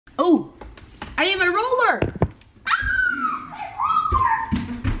I need my roller.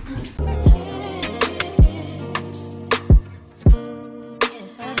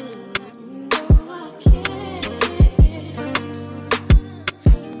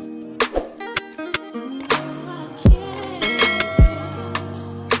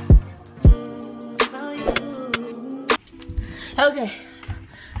 Okay,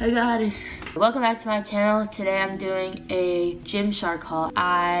 I got it. Welcome back to my channel. Today I'm doing a Gymshark haul.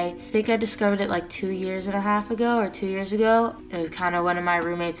 I think I discovered it like 2 years and a half ago or 2 years ago. It was kind of one of my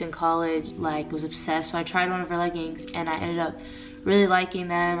roommates in college was obsessed, so I tried one of her leggings and I ended up really liking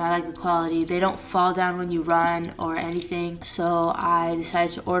them. I like the quality. They don't fall down when you run or anything, so I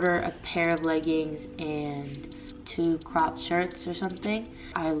decided to order a pair of leggings and 2 cropped shirts or something.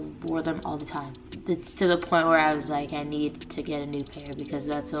 I wore them all the time. It's to the point where I was like, I need to get a new pair because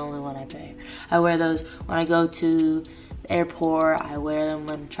that's the only one I wear. I wear those when I go to the airport. I wear them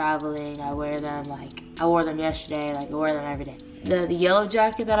when traveling. I wear them I wore them yesterday. I wear them every day. The yellow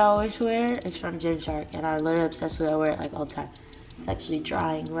jacket that I always wear is from Gymshark, and I'm literally obsessed with it. I wear it all the time. It's actually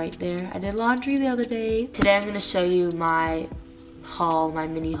drying right there. I did laundry the other day. Today I'm gonna show you my haul, my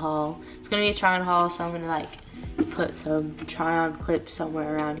mini haul. It's gonna be a try-on haul, so I'm gonna put some try-on clips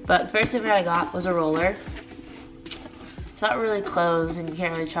somewhere around. But the first thing that I got was a roller. It's not really closed and you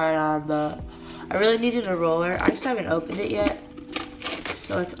can't really try it on, but I really needed a roller. I just haven't opened it yet,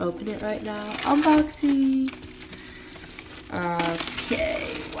 so let's open it right now. Unboxing.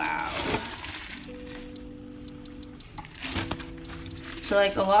 Okay, wow. So a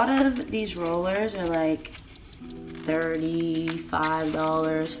lot of these rollers are $35,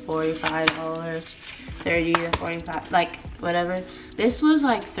 $45, 30 to 45, whatever. This was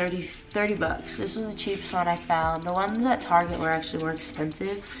 30 bucks. This was the cheapest one I found. The ones at Target were actually more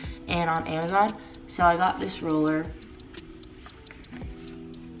expensive and on Amazon. So I got this roller.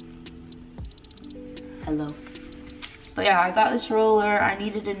 Hello. But yeah, I got this roller. I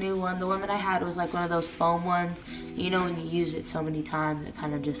needed a new one. The one that I had was one of those foam ones. You know when you use it so many times, it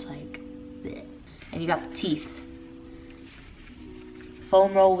kind of just bleh. And you got the teeth.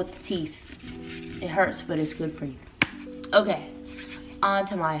 Foam roll with the teeth. It hurts, but it's good for you. Okay, on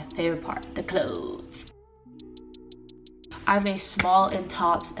to my favorite part, the clothes. I'm a small in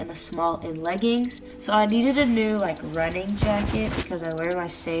tops and a small in leggings. So I needed a new running jacket because I wear my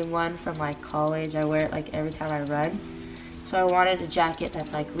same one from college. I wear it every time I run. So I wanted a jacket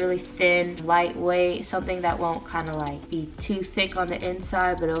that's really thin, lightweight, something that won't be too thick on the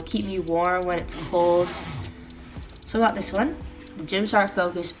inside, but it'll keep me warm when it's cold. So I got this one, the Gymshark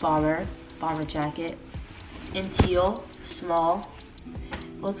Focus bomber jacket in teal, small.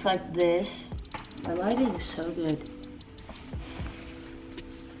 Looks like this. My lighting is so good.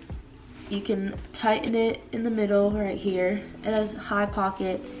 You can tighten it in the middle right here. It has high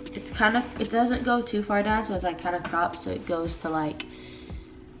pockets. It doesn't go too far down, so it's kind of cropped, so it goes to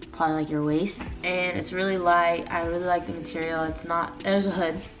probably your waist. And it's really light. I really like the material. There's a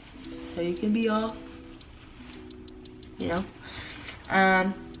hood, so you can be all,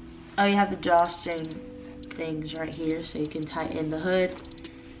 Oh, you have the drawstring things right here, so you can tighten the hood.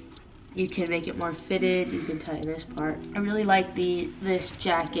 You can make it more fitted. You can tighten this part. I really like this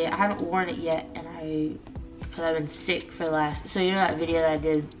jacket. I haven't worn it yet, and because I've been sick for the last. So you know that video that I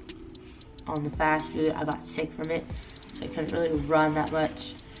did on the fast food? I got sick from it, so I couldn't really run that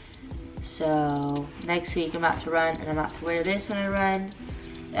much. So next week I'm about to run, and I'm about to wear this when I run.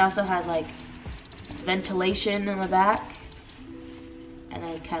 It also has ventilation in the back. And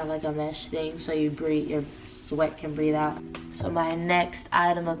then kind of a mesh thing, so your sweat can breathe out. So my next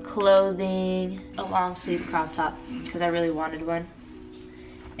item of clothing, a long sleeve crop top, because I really wanted one.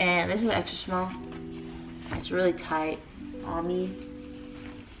 And this is extra small. It's really tight on me,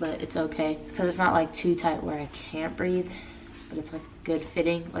 but it's okay, because it's not too tight where I can't breathe, but it's good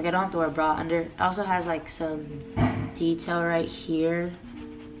fitting. I don't have to wear a bra under. It also has some detail right here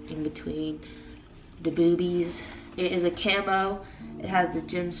in between the boobies. It is a camo. It has the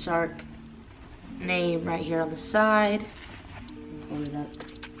Gymshark name right here on the side. Hold it up.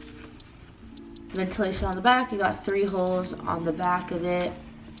 Ventilation on the back. You got 3 holes on the back of it.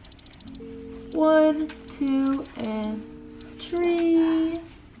 1, 2, and 3.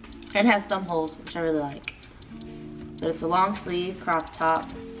 And it has thumb holes, which I really like. But it's a long sleeve crop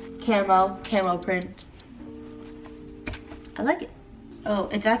top. Camo print. I like it. Oh,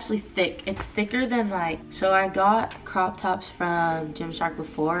 it's actually thick. It's thicker than so I got crop tops from Gymshark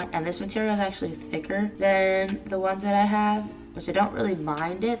before, and this material is actually thicker than the ones that I have, which I don't really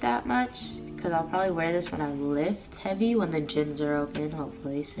mind it that much because I'll probably wear this when I lift heavy when the gyms are open,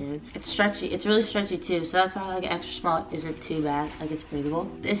 hopefully soon. It's stretchy. It's really stretchy too, so that's why like extra small isn't too bad. Like it's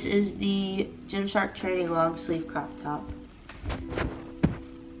breathable. This is the Gymshark training long sleeve crop top.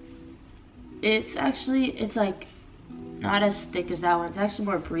 It's like not as thick as that one. It's actually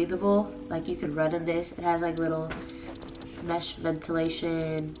more breathable. Like you could run in this. It has like little mesh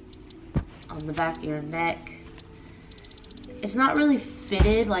ventilation on the back of your neck. It's not really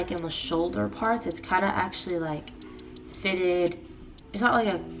fitted like in the shoulder parts. It's kind of actually like fitted. It's not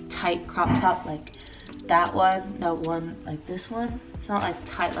like a tight crop top like that one like this one. It's not like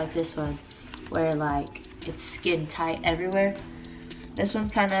tight like this one where like it's skin tight everywhere. This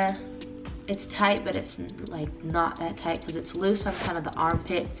one's kind of, it's tight, but it's like not that tight because it's loose on kind of the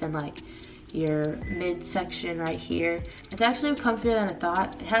armpits and like your midsection right here. It's actually comfier than I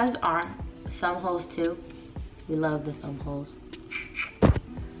thought. It has thumb holes too. We love the thumb holes.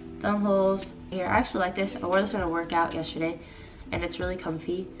 Thumb holes here. I actually like this. I wore this in a workout yesterday and it's really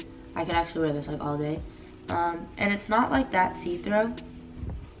comfy. I could actually wear this like all day. And it's not like that see-through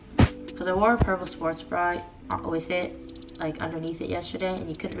because I wore a purple sports bra with it like underneath it yesterday and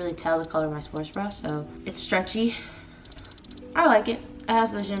you couldn't really tell the color of my sports bra, so it's stretchy. I like it. It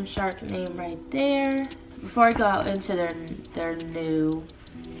has the Gymshark name right there. Before I go out into their new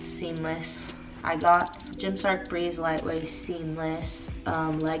seamless, I got Gymshark Breeze Lightweight Seamless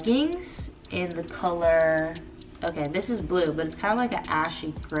leggings in the color, okay, this is blue, but it's kind of like an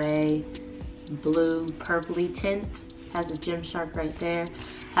ashy gray, blue, purpley tint. Has the Gymshark right there.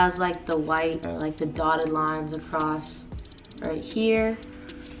 Has like the white or like the dotted lines across right here.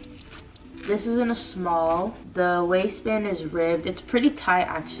 This is in a small. The waistband is ribbed. It's pretty tight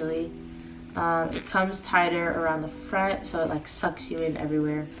actually. It comes tighter around the front, so it like sucks you in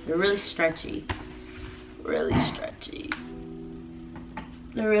everywhere. They're really stretchy. Really stretchy.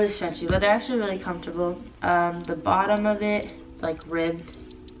 They're really stretchy, but they're actually really comfortable. The bottom of it, it's like ribbed.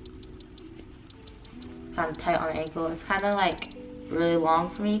 Kind of tight on the ankle. It's kind of like really long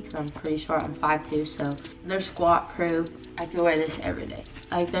for me because I'm pretty short. I'm 5'2", so they're squat proof. I can wear this every day.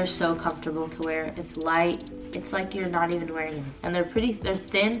 Like they're so comfortable to wear. It's light. It's like you're not even wearing them. And they're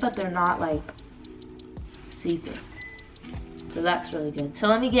thin, but they're not like see-through. So that's really good. So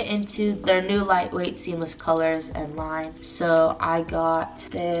let me get into their new lightweight seamless colors and line. So I got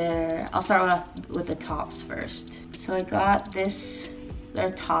I'll start with the tops first. So I got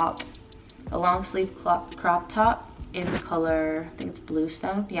their top, a long sleeve crop top in the color, I think it's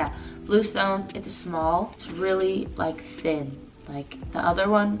Bluestone. Yeah, Bluestone. It's a small. It's really like thin. Like the other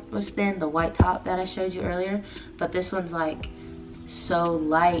one was thin, the white top that I showed you earlier, but this one's like so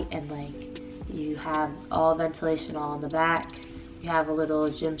light and like you have all ventilation all in the back. You have a little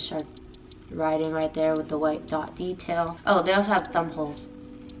Gymshark writing right there with the white dot detail. Oh, they also have thumb holes.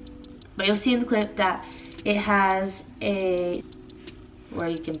 But you'll see in the clip that it has where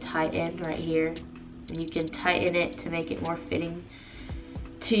you can tighten right here. And you can tighten it to make it more fitting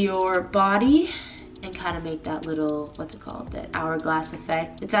to your body and kind of make that little, what's it called, that hourglass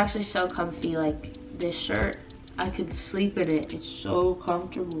effect. It's actually so comfy. Like this shirt, I could sleep in it. It's so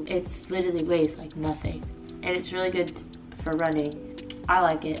comfortable. It's literally weighs like nothing. And it's really good for running. I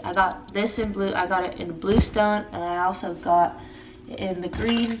like it. I got this in blue. I got it in Bluestone, and I also got it in the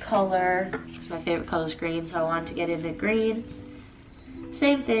green color. It's my favorite color is green, so I wanted to get it in the green.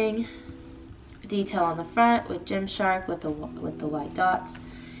 Same thing. Detail on the front with Gymshark with the white dots.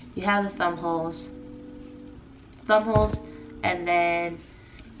 You have the thumb holes, and then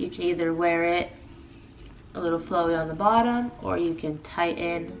you can either wear it a little flowy on the bottom, or you can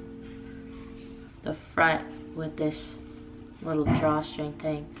tighten the front with this little drawstring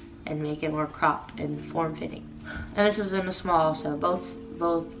thing and make it more cropped and form-fitting. And this is in a small, so both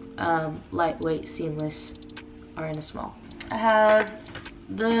lightweight seamless are in a small. I have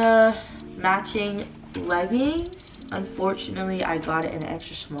the matching leggings. Unfortunately, I got it in an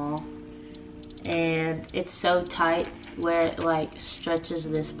extra small, and it's so tight where it like stretches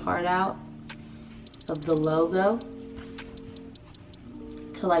this part out of the logo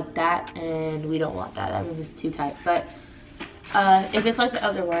to like that, and we don't want that. That means it's too tight. But if it's like the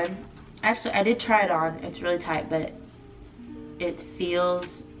other one, actually I did try it on. It's really tight, but it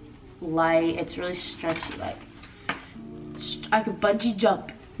feels light. It's really stretchy. Like I could bungee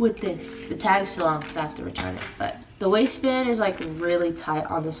jump with this. The tag's still on because I have to return it, but the waistband is like really tight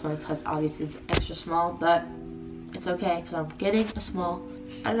on this one because obviously it's extra small, but it's okay because I'm getting a small.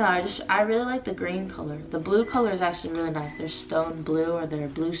 I don't know, I really like the green color. The blue color is actually really nice. Their stone blue, or their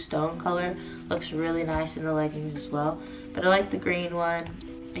blue stone color, looks really nice in the leggings as well. But I like the green one.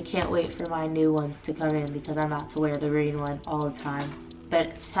 I can't wait for my new ones to come in because I'm about to wear the green one all the time. but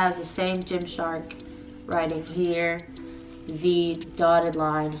it has the same Gymshark writing here, the dotted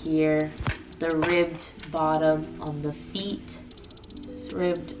line here, the ribbed bottom on the feet. It's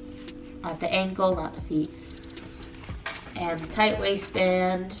ribbed at the ankle, not the feet. And the tight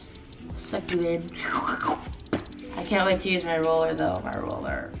waistband. Suck you in. I can't wait to use my roller though. My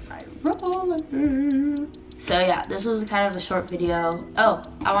roller. So yeah, this was kind of a short video. Oh,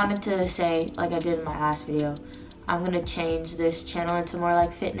 I wanted to say, like I did in my last video, I'm gonna change this channel into more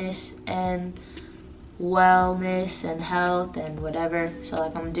like fitness and wellness and health and whatever. So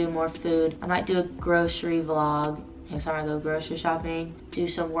like I'm gonna do more food. I might do a grocery vlog next time I go grocery shopping. Do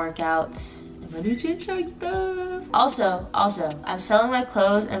some workouts. My new Gymshark stuff. Also, I'm selling my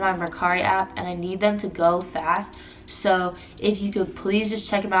clothes in my Mercari app and I need them to go fast. So if you could please just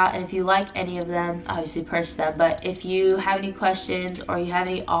check them out, and if you like any of them, obviously purchase them. But if you have any questions or you have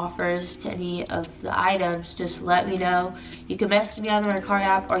any offers to any of the items, just let me know. You can message me on the Mercari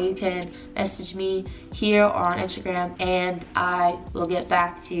app, or you can message me here or on Instagram, and I will get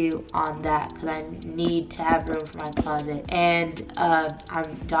back to you on that because I need to have room for my closet. And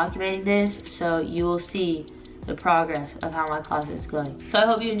I'm documenting this so you will see the progress of how my closet is going. So I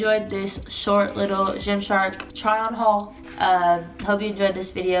hope you enjoyed this short little Gymshark try on haul. Hope you enjoyed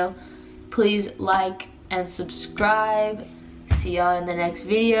this video. Please like and subscribe. See y'all in the next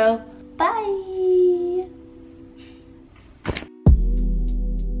video. Bye.